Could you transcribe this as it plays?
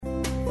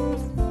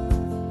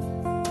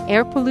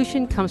Air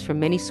pollution comes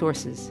from many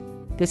sources.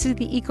 This is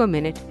the Eco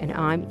Minute, and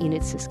I'm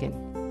Enid Siskin.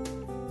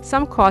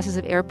 Some causes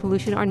of air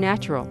pollution are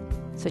natural,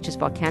 such as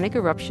volcanic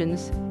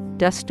eruptions,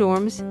 dust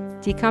storms,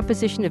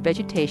 decomposition of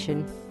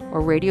vegetation,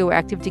 or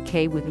radioactive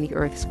decay within the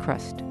Earth's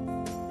crust.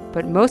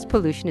 But most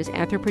pollution is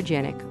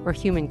anthropogenic or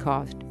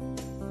human-caused.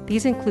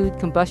 These include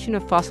combustion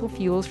of fossil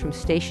fuels from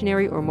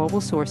stationary or mobile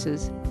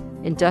sources,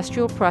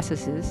 industrial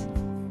processes,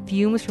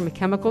 fumes from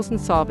chemicals and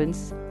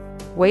solvents,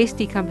 waste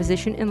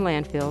decomposition in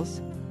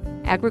landfills,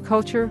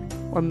 agriculture,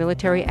 or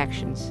military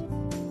actions.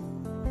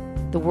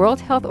 The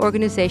World Health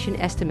Organization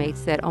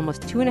estimates that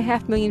almost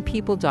 2.5 million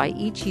people die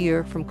each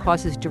year from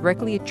causes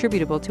directly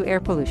attributable to air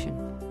pollution.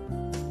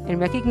 In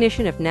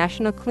recognition of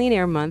National Clean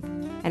Air Month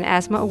and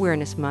Asthma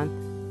Awareness Month,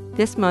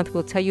 this month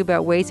we'll tell you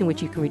about ways in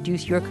which you can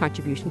reduce your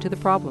contribution to the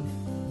problem.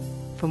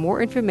 For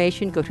more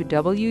information, go to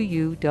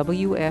wuwf.org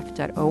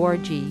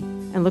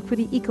and look for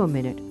the Eco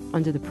Minute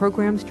under the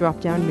program's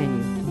drop-down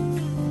menu.